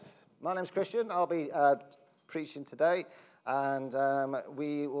My name's Christian. I'll be preaching today, and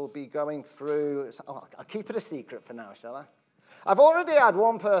we will be going through... I'll keep it a secret for now, shall I? I've already had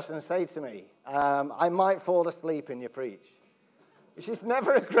one person say to me, I might fall asleep in your preach. Which is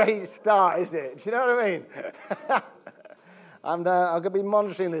never a great start, is it? Do you know what I mean? I'm going to be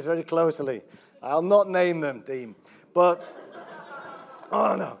monitoring this very closely. I'll not name them, Dean. But...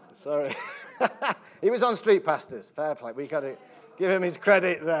 Oh, no. Sorry. He was on Street Pastors. Fair play. We got to give him his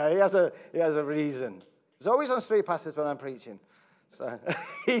credit there. He has a reason. He's always on Street Pastors when I'm preaching. So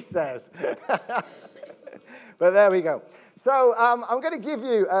he says. But there we go. So I'm going to give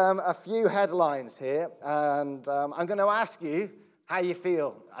you a few headlines here, and I'm going to ask you how you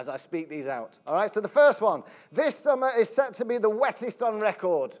feel as I speak these out. All right, so the first one. This summer is set to be the wettest on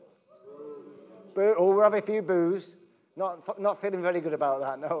record. Boo. Oh, we'll have a few boos. Not feeling very good about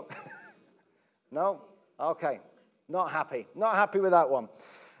that, no. No? Okay. Not happy. Not happy with that one.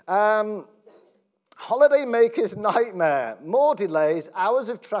 Holiday maker's nightmare. More delays, hours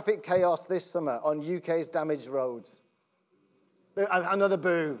of traffic chaos this summer on UK's damaged roads. Another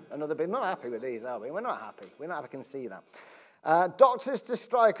boo. Another boo. Not happy with these, are we? We're not happy. We're not happy. I can see that. Doctors to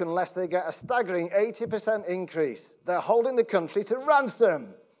strike unless they get a staggering 80% increase. They're holding the country to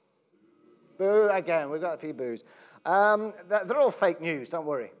ransom. Boo again. We've got a few boos. They're all fake news, don't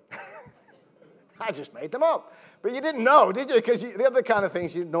worry. I just made them up. But you didn't know, did you? Because the other kind of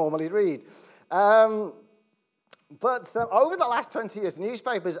things you'd normally read. But over the last 20 years,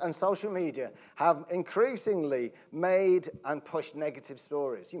 newspapers and social media have increasingly made and pushed negative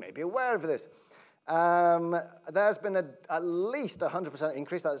stories. You may be aware of this. There's been at least 100%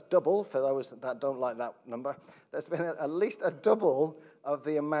 increase. That's double for those that don't like that number. There's been at least a double of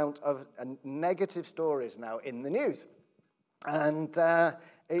the amount of negative stories now in the news. And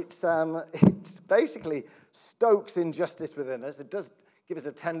it's basically stokes injustice within us. It does give us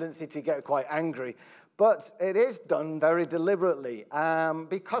a tendency to get quite angry. But it is done very deliberately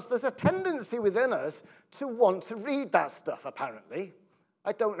because there's a tendency within us to want to read that stuff, apparently.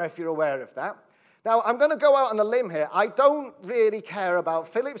 I don't know if you're aware of that. Now, I'm going to go out on a limb here. I don't really care about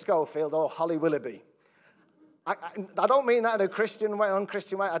Philip Schofield or Holly Willoughby. I don't mean that in a Christian way,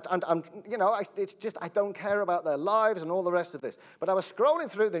 unchristian way. It's just I don't care about their lives and all the rest of this. But I was scrolling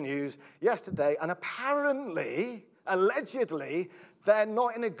through the news yesterday, and apparently, allegedly, they're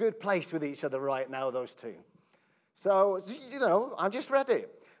not in a good place with each other right now, those two. So, I just read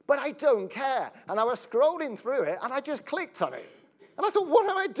it. But I don't care. And I was scrolling through it, and I just clicked on it. And I thought, what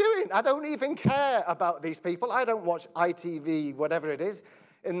am I doing? I don't even care about these people. I don't watch ITV, whatever it is,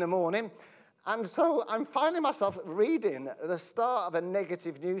 in the morning. And so I'm finding myself reading the start of a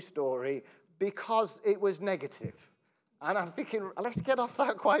negative news story because it was negative. And I'm thinking, let's get off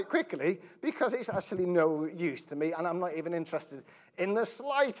that quite quickly because it's actually no use to me and I'm not even interested in the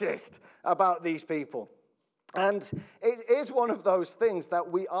slightest about these people. And it is one of those things that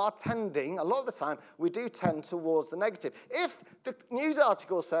we are tending, a lot of the time, we do tend towards the negative. If the news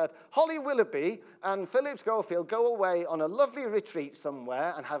article said, Holly Willoughby and Philip Schofield go away on a lovely retreat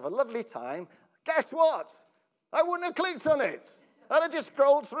somewhere and have a lovely time, guess what? I wouldn't have clicked on it. I'd have just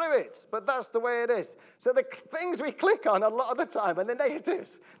scrolled through it. But that's the way it is. So the things we click on a lot of the time are the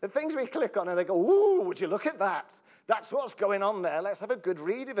negatives. The things we click on and they go, ooh, would you look at that? That's what's going on there. Let's have a good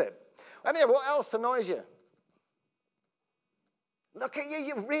read of it. Anyway, what else annoys you? Look at you,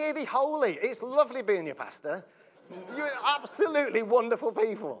 you're really holy. It's lovely being your pastor. You're absolutely wonderful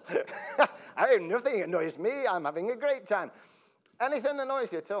people. Nothing annoys me. I'm having a great time. Anything annoys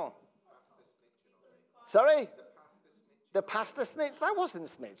you at all? Sorry? The pastor snitch? That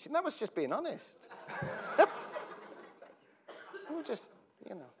wasn't snitching. That was just being honest. I'm just,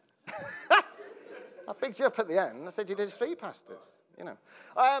 I picked you up at the end. I said you did street pastors,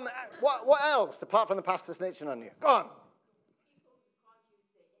 What else, apart from the pastor snitching on you? Go on.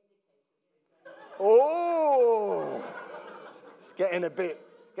 Oh, it's getting a bit.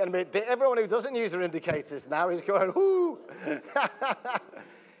 Everyone who doesn't use their indicators now is going, ooh.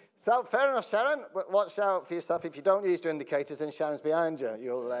 So fair enough, Sharon. Watch out for yourself. If you don't use your indicators and Sharon's behind you,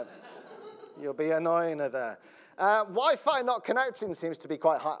 you'll be annoying her there. Wi-Fi not connecting seems to be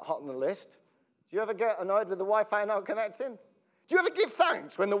quite hot on the list. Do you ever get annoyed with the Wi-Fi not connecting? Do you ever give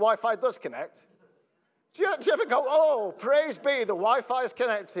thanks when the Wi-Fi does connect? Do you ever go, oh, praise be, the Wi-Fi is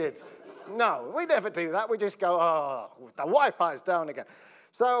connected? No, we never do that. We just go, oh, the Wi-Fi's down again.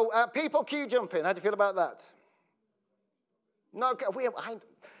 So people queue jumping. How do you feel about that? No,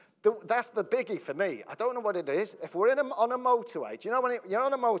 that's the biggie for me. I don't know what it is. If we're on a motorway, do you know when you're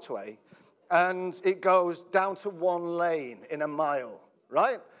on a motorway and it goes down to one lane in a mile,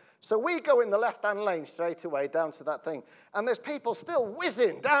 right? So we go in the left-hand lane straight away down to that thing. And there's people still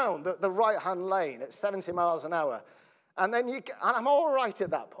whizzing down the right-hand lane at 70 miles an hour. And I'm all right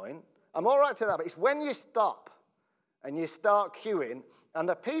at that point. I'm all right at that, but it's when you stop and you start queuing and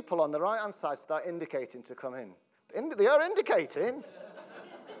the people on the right-hand side start indicating to come in. They are indicating.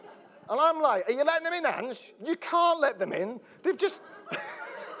 And I'm like, are you letting them in, Ange? You can't let them in. They've just...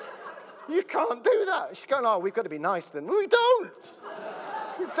 You can't do that. She's going, oh, we've got to be nice to them. We don't.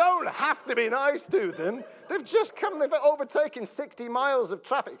 We don't have to be nice to them. They've overtaken 60 miles of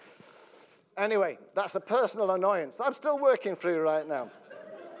traffic. Anyway, that's a personal annoyance I'm still working through right now,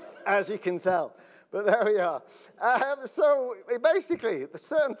 as you can tell. But there we are. So basically,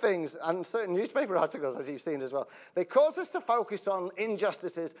 certain things and certain newspaper articles, as you've seen as well, they cause us to focus on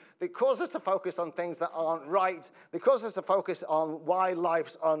injustices. They cause us to focus on things that aren't right. They cause us to focus on why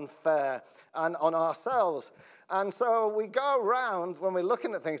life's unfair and on ourselves. And so we go around, when we're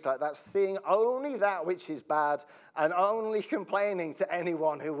looking at things like that, seeing only that which is bad and only complaining to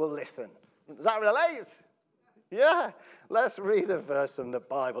anyone who will listen. Does that relate? Yeah. Let's read a verse from the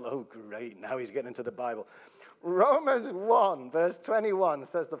Bible. Oh, great. Now he's getting into the Bible. Romans 1, verse 21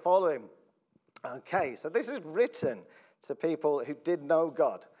 says the following. Okay, so this is written to people who did know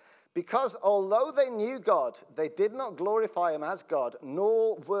God. Because although they knew God, they did not glorify him as God,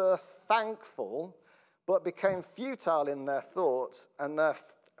 nor were thankful, but became futile in their thoughts, and their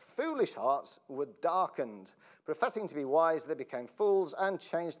foolish hearts were darkened. Professing to be wise, they became fools and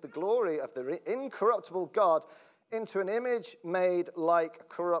changed the glory of the incorruptible God into an image made like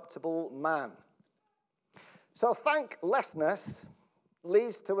corruptible man. So thanklessness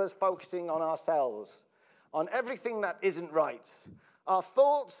leads to us focusing on ourselves, on everything that isn't right. Our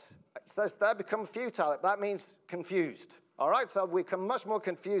thoughts, it says there, become futile. That means confused. All right, so we become much more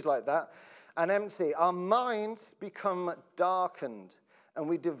confused like that and empty. Our minds become darkened, and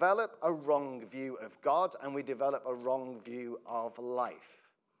we develop a wrong view of God, and we develop a wrong view of life.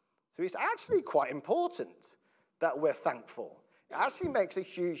 So it's actually quite important that we're thankful. It actually makes a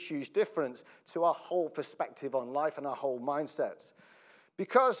huge, huge difference to our whole perspective on life and our whole mindset.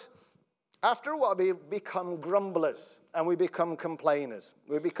 Because after a while, we become grumblers and we become complainers.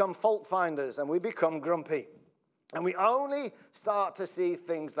 We become fault finders and we become grumpy. And we only start to see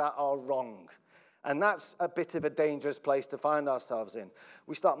things that are wrong. And that's a bit of a dangerous place to find ourselves in.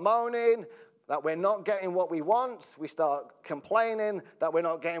 We start moaning that we're not getting what we want. We start complaining that we're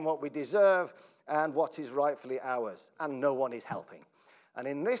not getting what we deserve and what is rightfully ours, and no one is helping. And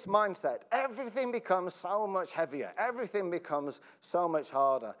in this mindset, everything becomes so much heavier. Everything becomes so much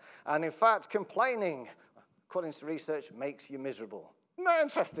harder. And in fact, complaining, according to research, makes you miserable. Isn't that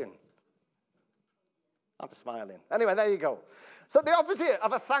interesting? I'm smiling. Anyway, there you go. So the opposite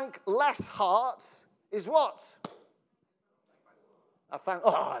of a thankless heart is what?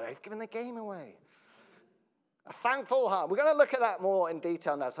 Oh, they've given the game away. A thankful heart. We're going to look at that more in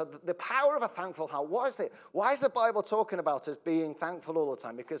detail now. So the power of a thankful heart, what is it? Why is the Bible talking about us being thankful all the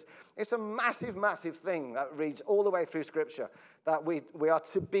time? Because it's a massive, massive thing that reads all the way through Scripture, that we are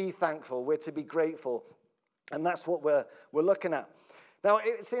to be thankful, we're to be grateful, and that's what we're looking at. Now,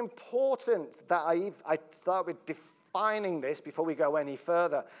 it's important that I start with defining this before we go any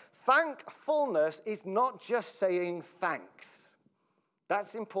further. Thankfulness is not just saying thanks.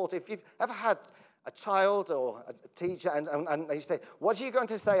 That's important. If you've ever had a child or a teacher, and you say, what are you going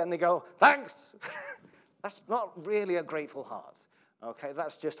to say? And they go, thanks. That's not really a grateful heart. Okay,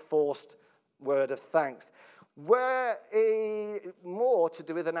 that's just forced word of thanks. We're more to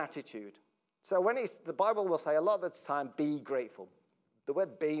do with an attitude. So the Bible will say a lot of the time, be grateful. The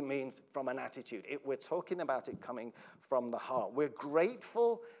word be means from an attitude. We're talking about it coming from the heart. We're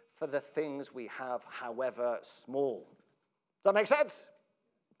grateful for the things we have, however small. Does that make sense?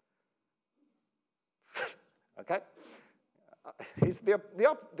 Okay? It's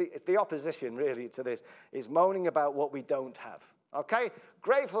the opposition, really, to this, is moaning about what we don't have. Okay?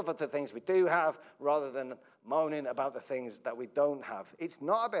 Grateful for the things we do have, rather than moaning about the things that we don't have. It's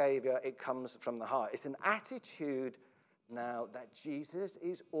not a behavior, it comes from the heart. It's an attitude now that Jesus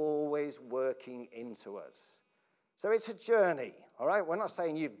is always working into us. So it's a journey, all right? We're not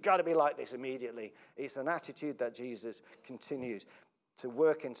saying you've got to be like this immediately. It's an attitude that Jesus continues to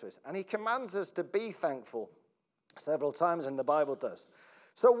work into us. And he commands us to be thankful several times, in the Bible does.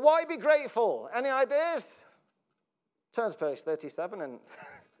 So why be grateful? Any ideas? Turn to page 37 and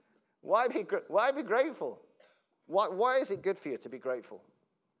why be grateful? Why is it good for you to be grateful?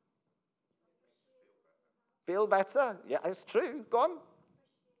 Feel better? Yeah, it's true. Go on.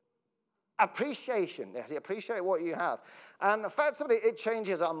 Appreciation. Yes, appreciate what you have. And effectively, it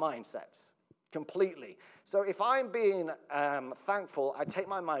changes our mindsets. completely. So if I'm being thankful, I take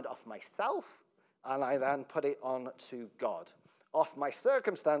my mind off myself and I then put it on to God, off my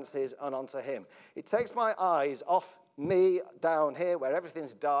circumstances and onto him. It takes my eyes off me down here where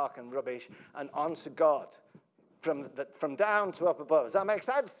everything's dark and rubbish and onto God, from down to up above. Does that make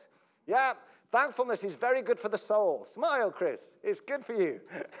sense? Yeah. Thankfulness is very good for the soul. Smile, Chris. It's good for you.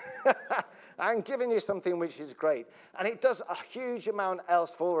 I'm giving you something which is great. And it does a huge amount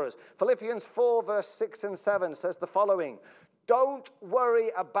else for us. Philippians 4, verse 6 and 7 says the following: don't worry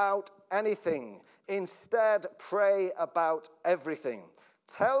about anything. Instead, pray about everything.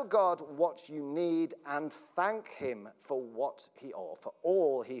 Tell God what you need and thank him for for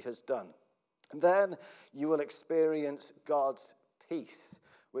all he has done. And then you will experience God's peace,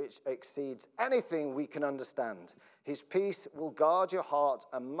 which exceeds anything we can understand. His peace will guard your heart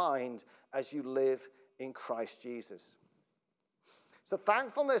and mind as you live in Christ Jesus. So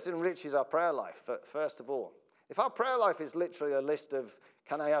thankfulness enriches our prayer life, first of all. If our prayer life is literally a list of,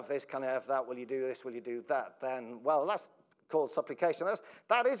 can I have this, can I have that, will you do this, will you do that, then, well, that's called supplication.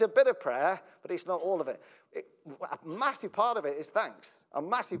 That is a bit of prayer, but it's not all of it. A massive part of it is thanks. A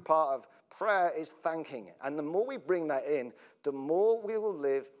massive part of prayer is thanking. And the more we bring that in, the more we will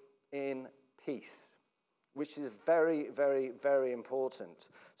live in peace, which is very, very, very important.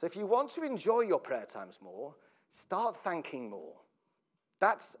 So if you want to enjoy your prayer times more, start thanking more.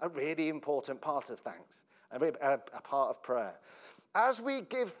 That's a really important part of thanks, a part of prayer. As we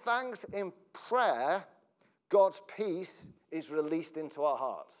give thanks in prayer, God's peace is released into our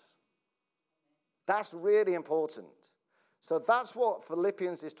hearts. That's really important. So that's what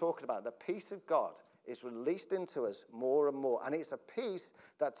Philippians is talking about. The peace of God is released into us more and more. And it's a peace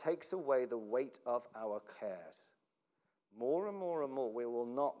that takes away the weight of our cares. More and more and more, we will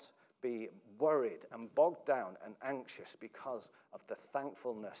not be worried and bogged down and anxious because of the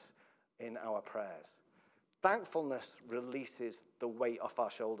thankfulness in our prayers. Thankfulness releases the weight off our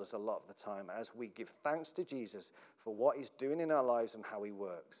shoulders a lot of the time as we give thanks to Jesus for what he's doing in our lives and how he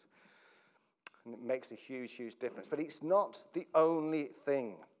works. And it makes a huge, huge difference. But it's not the only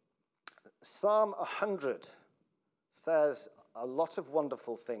thing. Psalm 100 says a lot of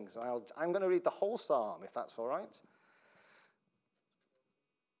wonderful things. I'm going to read the whole psalm, if that's all right.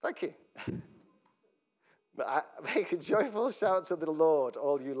 Thank you. Make a joyful shout to the Lord,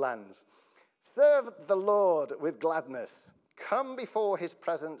 all you lands. Serve the Lord with gladness. Come before his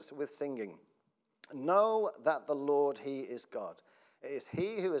presence with singing. Know that the Lord, he is God. It is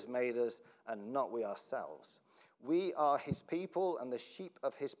he who has made us and not we ourselves. We are his people and the sheep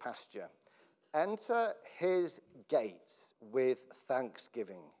of his pasture. Enter his gates with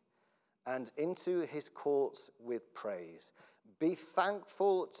thanksgiving and into his courts with praise. Be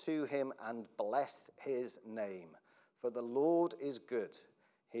thankful to him and bless his name. For the Lord is good.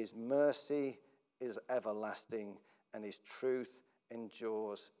 His mercy is everlasting, and his truth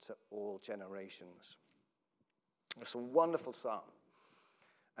endures to all generations. It's a wonderful psalm.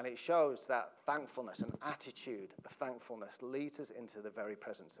 And it shows that thankfulness, an attitude of thankfulness, leads us into the very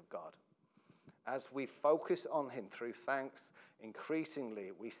presence of God. As we focus on him through thanks,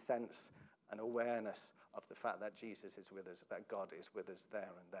 increasingly we sense an awareness of the fact that Jesus is with us, that God is with us there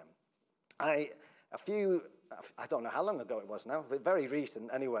and then. I don't know how long ago it was now, but very recent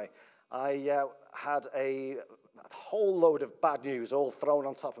anyway, I had a whole load of bad news all thrown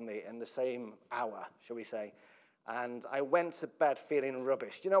on top of me in the same hour, shall we say. And I went to bed feeling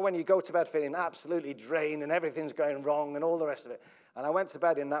rubbish. You know when you go to bed feeling absolutely drained and everything's going wrong and all the rest of it? And I went to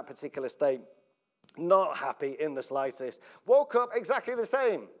bed in that particular state, not happy in the slightest. Woke up exactly the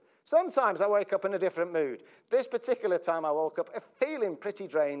same. Sometimes I wake up in a different mood. This particular time I woke up feeling pretty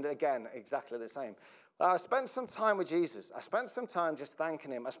drained again, exactly the same. I spent some time with Jesus. I spent some time just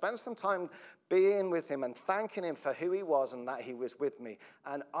thanking him. I spent some time being with him and thanking him for who he was and that he was with me.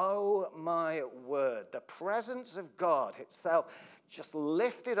 And oh my word, the presence of God itself just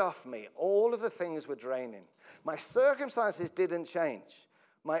lifted off me. All of the things were draining. My circumstances didn't change.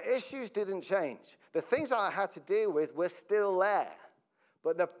 My issues didn't change. The things that I had to deal with were still there.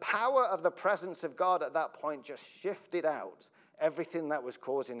 But the power of the presence of God at that point just shifted out everything that was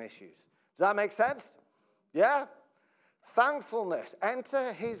causing issues. Does that make sense? Yeah? Thankfulness.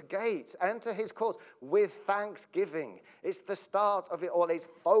 Enter his gates. Enter his courts with thanksgiving. It's the start of it all. It's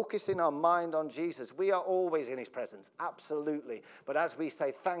focusing our mind on Jesus. We are always in his presence. Absolutely. But as we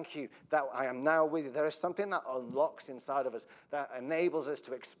say, thank you that I am now with you, there is something that unlocks inside of us that enables us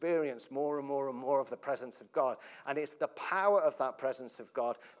to experience more and more and more of the presence of God. And it's the power of that presence of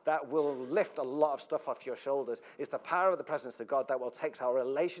God that will lift a lot of stuff off your shoulders. It's the power of the presence of God that will take our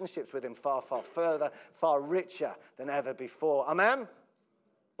relationships with him far, far further, far richer than ever before. Amen?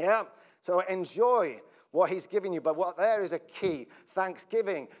 Yeah. So enjoy what he's given you. But what there is a key.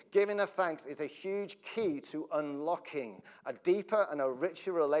 Thanksgiving, giving of thanks is a huge key to unlocking a deeper and a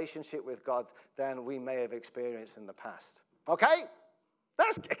richer relationship with God than we may have experienced in the past. Okay?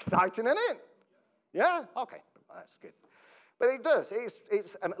 That's exciting, isn't it? Yeah? Okay. That's good. But it does.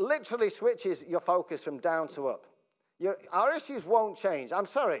 It literally switches your focus from down to up. Our issues won't change. I'm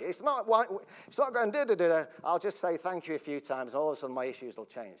sorry. It's not going da-da-da-da. I'll just say thank you a few times, and all of a sudden my issues will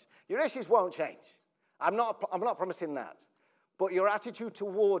change. Your issues won't change. I'm not promising that. But your attitude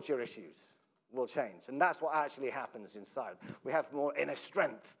towards your issues will change. And that's what actually happens inside. We have more inner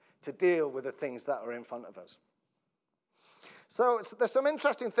strength to deal with the things that are in front of us. So there's some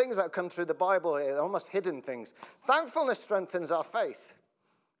interesting things that come through the Bible here, almost hidden things. Thankfulness strengthens our faith.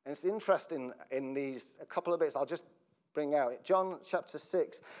 And it's interesting in these, a couple of bits I'll just bring out. John chapter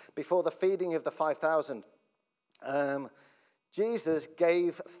 6, before the feeding of the 5,000, Jesus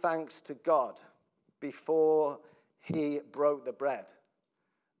gave thanks to God before he broke the bread.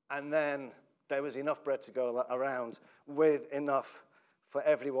 And then there was enough bread to go around with enough for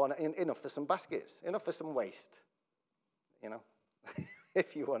everyone, enough for some baskets, enough for some waste, you know,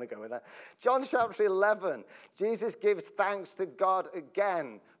 if you want to go with that. John chapter 11, Jesus gives thanks to God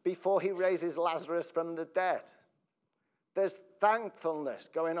again before he raises Lazarus from the dead. There's thankfulness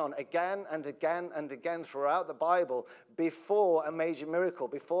going on again and again and again throughout the Bible before a major miracle,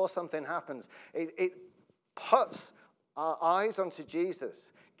 before something happens. It puts our eyes onto Jesus.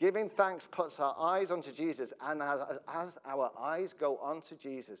 Giving thanks puts our eyes onto Jesus. And as our eyes go onto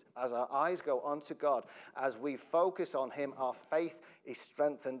Jesus, as our eyes go onto God, as we focus on him, our faith is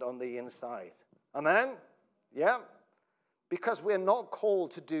strengthened on the inside. Amen? Yeah? Because we're not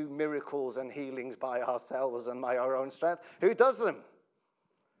called to do miracles and healings by ourselves and by our own strength. Who does them?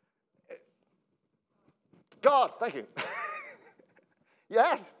 God, thank you.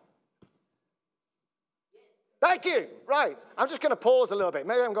 Yes? Thank you. Right. I'm just going to pause a little bit.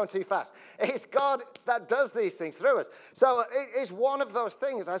 Maybe I'm going too fast. It's God that does these things through us. So it is one of those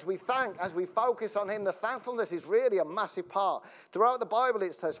things as we thank, as we focus on him. The thankfulness is really a massive part. Throughout the Bible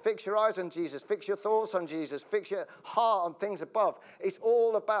it says, fix your eyes on Jesus, fix your thoughts on Jesus, fix your heart on things above. It's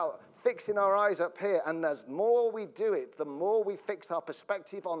all about fixing our eyes up here. And as more we do it, the more we fix our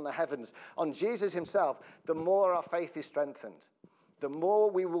perspective on the heavens, on Jesus himself, the more our faith is strengthened. The more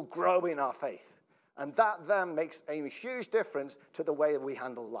we will grow in our faith. And that then makes a huge difference to the way we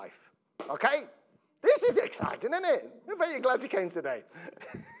handle life. Okay? This is exciting, isn't it? I bet you're glad you came today.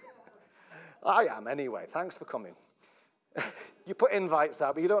 I am anyway. Thanks for coming. You put invites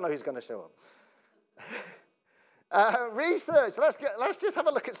out, but you don't know who's going to show up. Research. Let's just have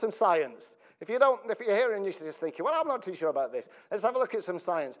a look at some science. If you're here and you're just thinking, well, I'm not too sure about this, let's have a look at some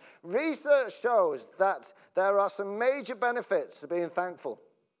science. Research shows that there are some major benefits to being thankful.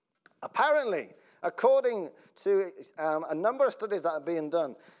 Apparently, according to a number of studies that are being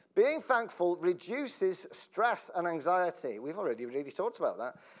done, being thankful reduces stress and anxiety. We've already really talked about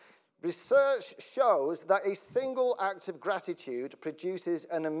that. Research shows that a single act of gratitude produces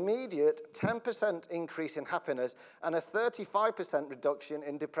an immediate 10% increase in happiness and a 35% reduction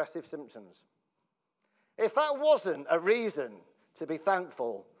in depressive symptoms. If that wasn't a reason to be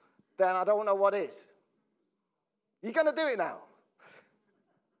thankful, then I don't know what is. You're going to do it now.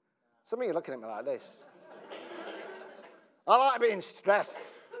 Some of you are looking at me like this. I like being stressed.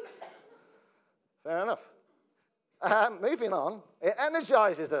 Fair enough. Moving on, it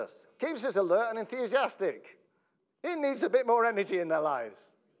energizes us, keeps us alert and enthusiastic. It needs a bit more energy in their lives.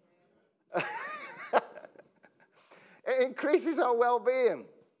 It increases our well-being.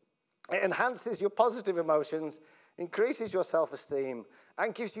 It enhances your positive emotions, increases your self-esteem,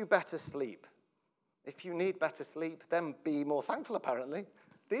 and gives you better sleep. If you need better sleep, then be more thankful, apparently.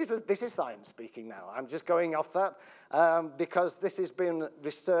 This is science speaking now. I'm just going off that because this has been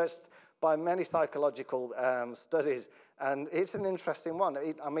researched by many psychological studies, and it's an interesting one.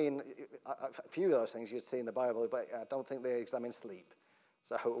 A few of those things you'd see in the Bible, but I don't think they examine sleep.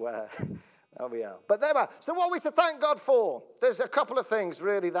 So there we are. But there we are. So what are we to thank God for? There's a couple of things,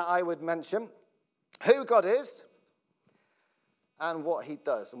 really, that I would mention. Who God is, and what he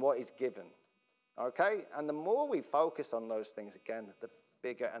does, and what he's given. Okay? And the more we focus on those things, again, the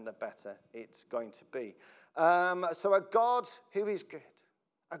bigger and the better it's going to be. So a God who is good,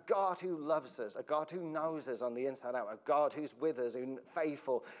 a God who loves us, a God who knows us on the inside out, a God who's with us, who's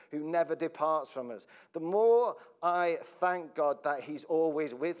faithful, who never departs from us. The more I thank God that he's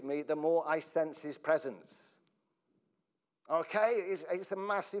always with me, the more I sense his presence. Okay? It's a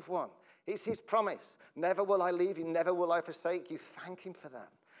massive one. It's his promise. Never will I leave you, never will I forsake you. Thank him for that,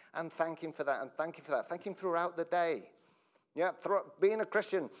 and thank him for that, and thank him for that. Thank him throughout the day. Yeah, being a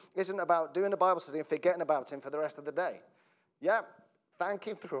Christian isn't about doing a Bible study and forgetting about him for the rest of the day. Yeah, thank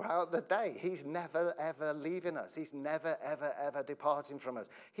him throughout the day. He's never, ever leaving us. He's never, ever, ever departing from us.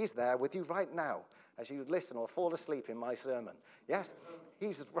 He's there with you right now as you listen or fall asleep in my sermon. Yes,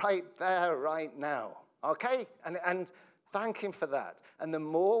 he's right there right now. Okay? And thank him for that. And the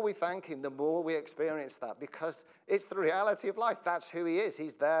more we thank him, the more we experience that, because it's the reality of life. That's who he is.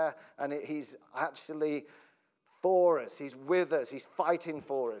 He's there, and he's actually for us. He's with us. He's fighting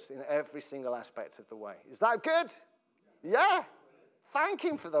for us in every single aspect of the way. Is that good? Yeah. Thank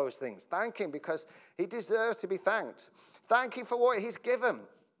him for those things. Thank him, because he deserves to be thanked. Thank him for what he's given.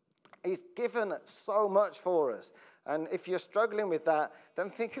 He's given so much for us. And if you're struggling with that,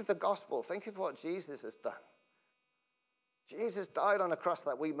 then think of the gospel. Think of what Jesus has done. Jesus died on a cross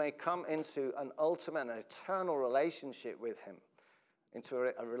that we may come into an ultimate and eternal relationship with him, into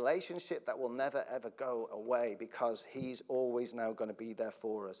a relationship that will never, ever go away, because he's always now going to be there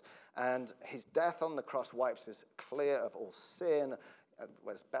for us. And his death on the cross wipes us clear of all sin,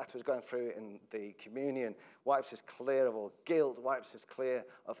 as Beth was going through in the communion, wipes us clear of all guilt, wipes us clear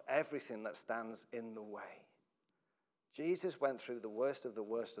of everything that stands in the way. Jesus went through the worst of the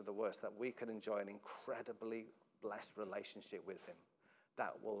worst of the worst, that we could enjoy an incredibly blessed relationship with him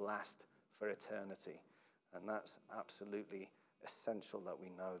that will last for eternity. And that's absolutely essential that we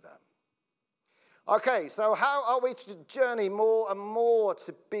know that. Okay, so how are we to journey more and more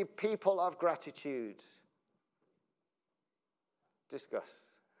to be people of gratitude? Discuss.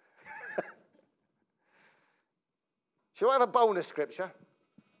 Shall I have a bonus scripture?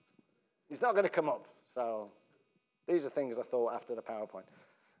 It's not going to come up, so these are things I thought after the PowerPoint.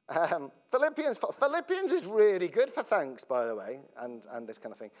 Philippians is really good for thanks, by the way, and this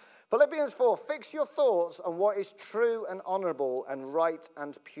kind of thing. Philippians 4, fix your thoughts on what is true and honorable and right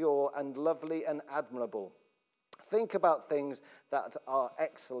and pure and lovely and admirable. Think about things that are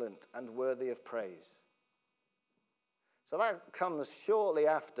excellent and worthy of praise. So that comes shortly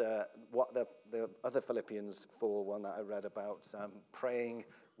after what the other Philippians 4 one that I read about, praying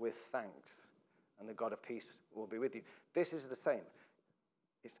with thanks, and the God of peace will be with you. This is the same.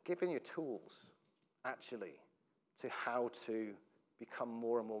 It's giving you tools, actually, to how to become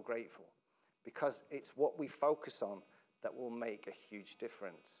more and more grateful, because it's what we focus on that will make a huge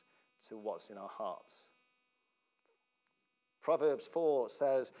difference to what's in our hearts. Proverbs 4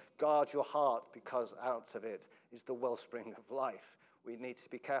 says, guard your heart, because out of it is the wellspring of life. We need to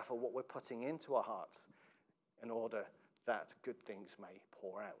be careful what we're putting into our hearts in order that good things may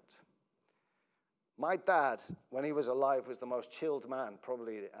pour out. My dad, when he was alive, was the most chilled man,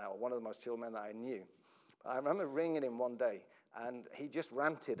 probably one of the most chilled men that I knew. I remember ringing him one day, and he just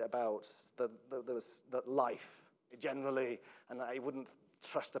ranted about the life generally, and that he wouldn't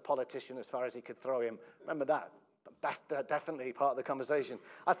trust a politician as far as he could throw him. Remember that? That's definitely part of the conversation.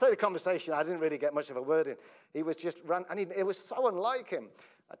 I say the conversation, I didn't really get much of a word in. He was just and it was so unlike him.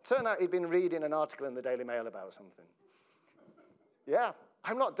 It turned out he'd been reading an article in the Daily Mail about something. Yeah.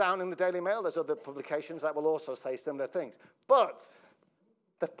 I'm not down in the Daily Mail. There's other publications that will also say similar things. But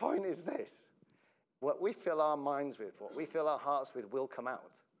the point is this. What we fill our minds with, what we fill our hearts with, will come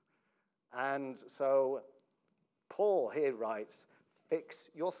out. And so Paul here writes, fix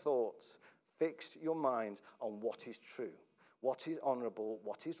your thoughts, fix your minds on what is true, what is honorable,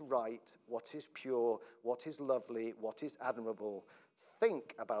 what is right, what is pure, what is lovely, what is admirable.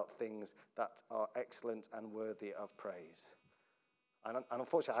 Think about things that are excellent and worthy of praise. And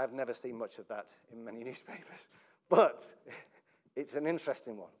unfortunately, I've never seen much of that in many newspapers. But it's an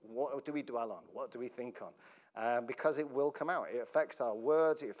interesting one. What do we dwell on? What do we think on? Because it will come out. It affects our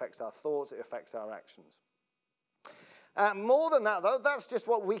words, it affects our thoughts, it affects our actions. More than that, though, that's just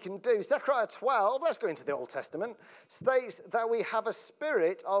what we can do. Zechariah 12, let's go into the Old Testament, states that we have a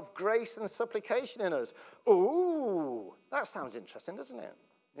spirit of grace and supplication in us. Ooh, that sounds interesting, doesn't it?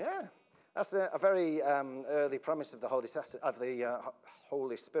 Yeah. That's a very early promise of the Holy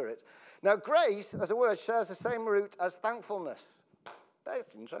Spirit. Now, grace, as a word, shares the same root as thankfulness.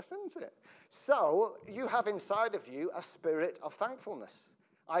 That's interesting, isn't it? So, you have inside of you a spirit of thankfulness.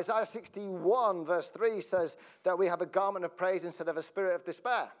 Isaiah 61, verse 3 says that we have a garment of praise instead of a spirit of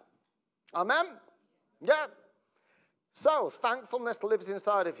despair. Amen? Yeah. So, thankfulness lives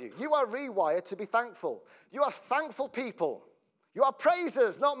inside of you. You are rewired to be thankful. You are thankful people. You are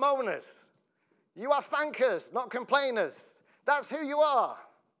praisers, not moaners. You are thankers, not complainers. That's who you are.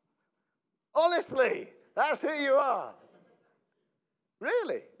 Honestly, that's who you are.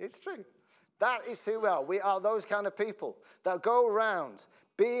 Really, it's true. That is who we are. We are those kind of people that go around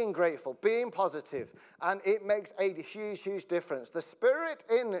being grateful, being positive, and it makes a huge, huge difference. The Spirit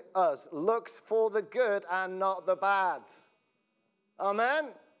in us looks for the good and not the bad. Amen?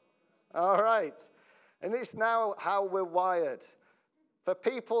 All right. And it's now how we're wired, for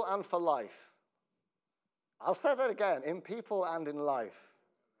people and for life. I'll say that again, in people and in life.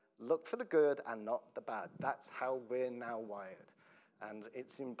 Look for the good and not the bad. That's how we're now wired. And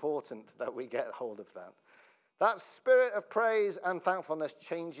it's important that we get hold of that. That spirit of praise and thankfulness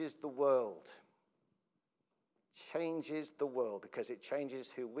changes the world. Changes the world because it changes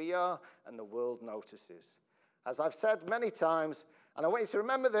who we are and the world notices. As I've said many times, and I want you to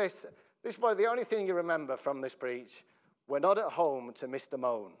remember this is probably the only thing you remember from this preach. We're not at home to Mr.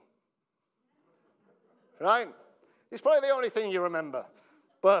 Moan. Right? It's probably the only thing you remember.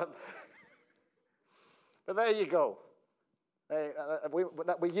 But there you go.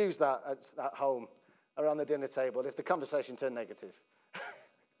 We use that at home around the dinner table if the conversation turned negative.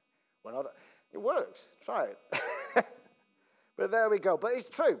 It works. Try it. But there we go. But it's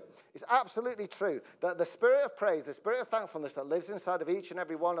true. It's absolutely true that the spirit of praise, the spirit of thankfulness that lives inside of each and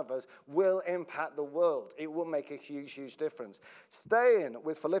every one of us will impact the world. It will make a huge, huge difference. Staying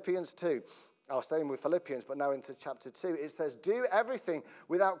with Philippians 2. Staying with Philippians, but now into chapter 2, it says, do everything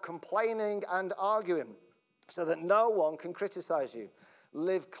without complaining and arguing, so that no one can criticize you.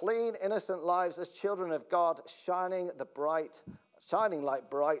 Live clean, innocent lives as children of God, shining like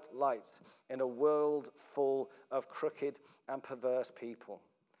bright lights in a world full of crooked and perverse people.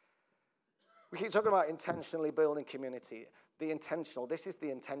 We keep talking about intentionally building community. This is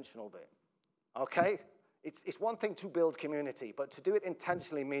the intentional bit, okay? It's one thing to build community, but to do it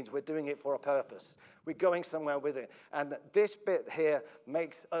intentionally means we're doing it for a purpose. We're going somewhere with it. And this bit here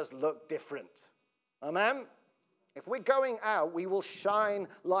makes us look different. Amen? If we're going out, we will shine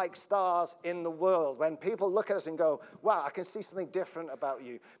like stars in the world. When people look at us and go, wow, I can see something different about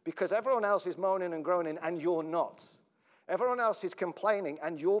you. Because everyone else is moaning and groaning, and you're not. Everyone else is complaining,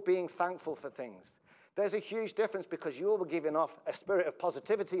 and you're being thankful for things. There's a huge difference because you'll be giving off a spirit of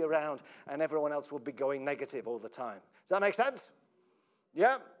positivity around and everyone else will be going negative all the time. Does that make sense?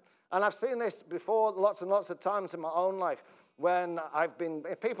 Yeah? And I've seen this before lots and lots of times in my own life when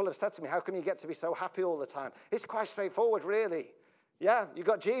people have said to me, how can you get to be so happy all the time? It's quite straightforward, really. Yeah, you've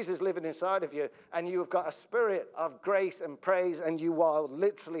got Jesus living inside of you and you've got a spirit of grace and praise and you are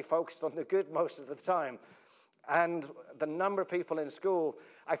literally focused on the good most of the time. And the number of people in school,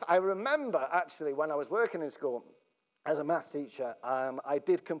 I remember actually when I was working in school as a maths teacher, I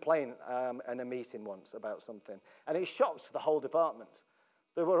did complain in a meeting once about something. And it shocked the whole department.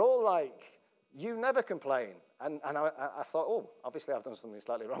 They were all like, you never complain. And I thought, oh, obviously I've done something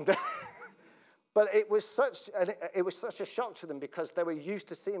slightly wrong there. But it was such a shock to them because they were used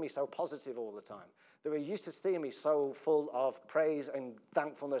to seeing me so positive all the time. They were used to seeing me so full of praise and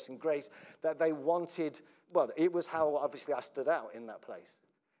thankfulness and grace that they wanted, well, it was how obviously I stood out in that place.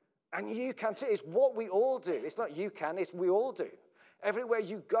 And you can too. It's what we all do. It's not you can, it's we all do. Everywhere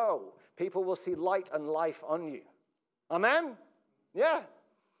you go, people will see light and life on you. Amen? Yeah.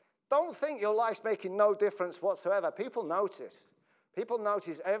 Don't think your life's making no difference whatsoever. People notice. People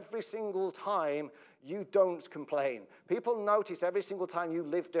notice every single time you don't complain. People notice every single time you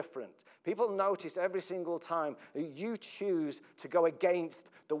live different. People notice every single time that you choose to go against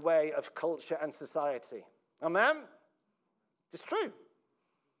the way of culture and society. Amen? It's true.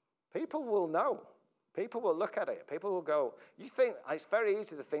 People will know. People will look at it. People will go, it's very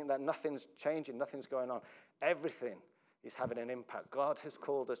easy to think that nothing's changing, nothing's going on. Everything is having an impact. God has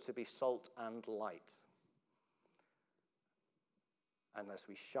called us to be salt and light. And as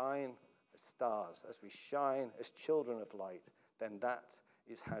we shine as stars, as we shine as children of light, then that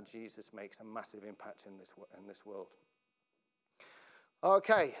is how Jesus makes a massive impact in this world.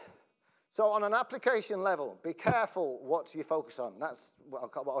 Okay, so on an application level, be careful what you focus on. That's what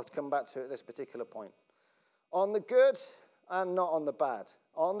I'll come back to at this particular point. On the good and not on the bad.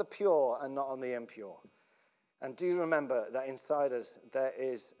 On the pure and not on the impure. And do remember that inside us there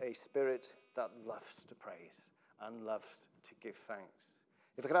is a spirit that loves to praise and loves to give thanks.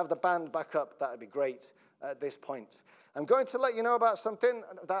 If we could have the band back up, that would be great at this point. I'm going to let you know about something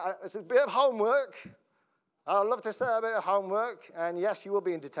that is a bit of homework. I'd love to say a bit of homework, and yes, you will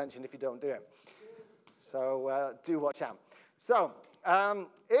be in detention if you don't do it. So do watch out. So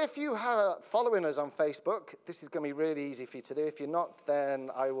if you are following us on Facebook, this is going to be really easy for you to do. If you're not, then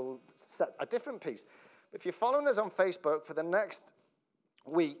I will set a different piece. If you're following us on Facebook, for the next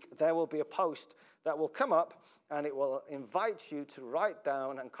week, there will be a post that will come up, and it will invite you to write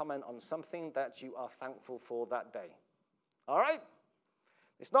down and comment on something that you are thankful for that day. All right?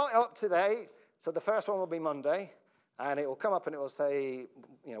 It's not up today, so the first one will be Monday, and it will come up and it will say,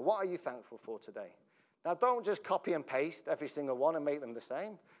 what are you thankful for today? Now, don't just copy and paste every single one and make them the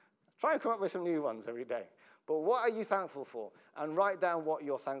same. Try and come up with some new ones every day. But what are you thankful for? And write down what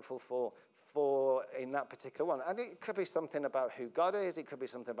you're thankful for in that particular one. And it could be something about who God is. It could be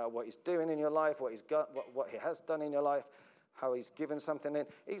something about what he's doing in your life, what he's got, what he has done in your life, how he's given something in.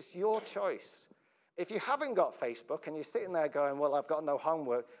 It's your choice. If you haven't got Facebook and you're sitting there going, well, I've got no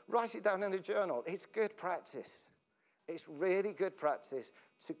homework, write it down in a journal. It's good practice. It's really good practice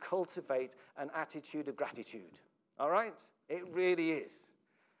to cultivate an attitude of gratitude. All right? It really is.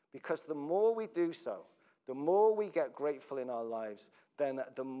 Because the more we do so, the more we get grateful in our lives, then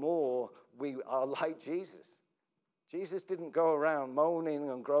the more we are like Jesus. Jesus didn't go around moaning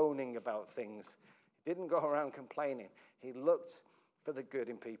and groaning about things. He didn't go around complaining. He looked for the good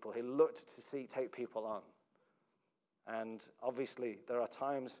in people. He looked to take people on. And obviously, there are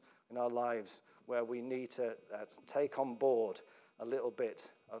times in our lives where we need to take on board a little bit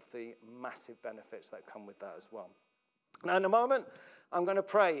of the massive benefits that come with that as well. Now, in a moment, I'm going to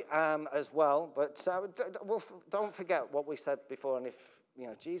pray as well, but don't forget what we said before. And if,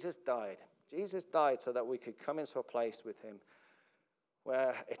 Jesus died. Jesus died so that we could come into a place with him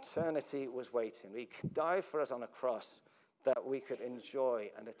where eternity was waiting. He died for us on a cross that we could enjoy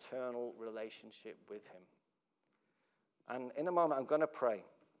an eternal relationship with him. And in a moment, I'm going to pray.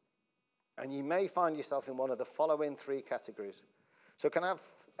 And you may find yourself in one of the following three categories. So can I have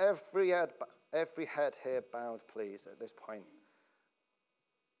every head here bowed, please, at this point?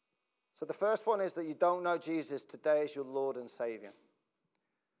 So the first one is that you don't know Jesus today as your Lord and Savior.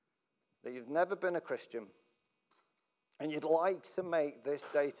 That you've never been a Christian. And you'd like to make this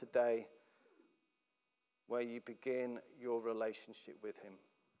day today where you begin your relationship with him.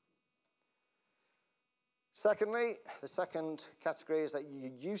 Secondly, the second category is that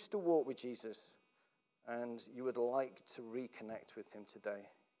you used to walk with Jesus and you would like to reconnect with him today.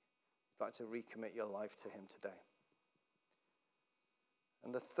 You'd like to recommit your life to him today.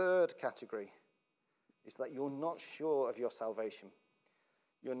 And the third category is that you're not sure of your salvation.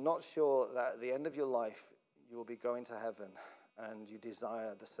 You're not sure that at the end of your life you will be going to heaven and you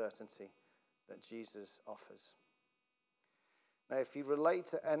desire the certainty that Jesus offers. Now, if you relate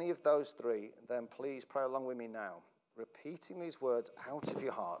to any of those three, then please pray along with me now, repeating these words out of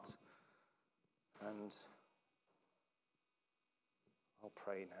your heart. And I'll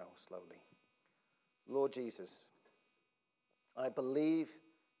pray now slowly. Lord Jesus, I believe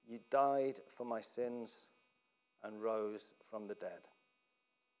you died for my sins and rose from the dead.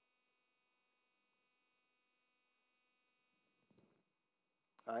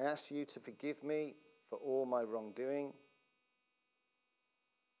 I ask you to forgive me for all my wrongdoing.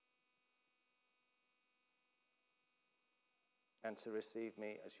 And to receive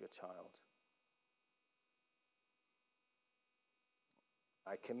me as your child.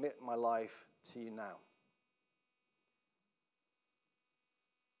 I commit my life to you now.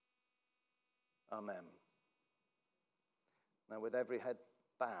 Amen. Now, with every head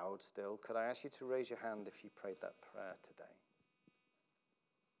bowed still, could I ask you to raise your hand if you prayed that prayer today?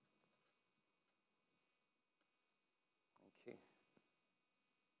 Thank you.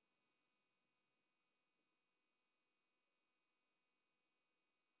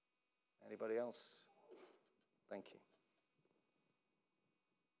 Anybody else? Thank you.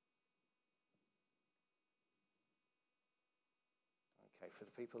 Okay, for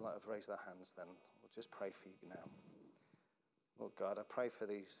the people that have raised their hands, then we'll just pray for you now. Lord God, I pray for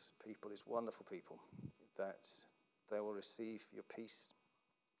these people, these wonderful people, that they will receive your peace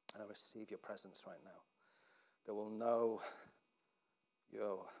and receive your presence right now. They will know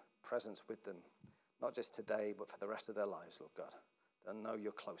your presence with them, not just today, but for the rest of their lives, Lord God. They'll know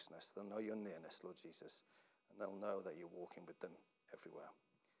your closeness. They'll know your nearness, Lord Jesus. And they'll know that you're walking with them everywhere.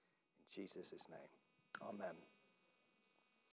 In Jesus' name, amen.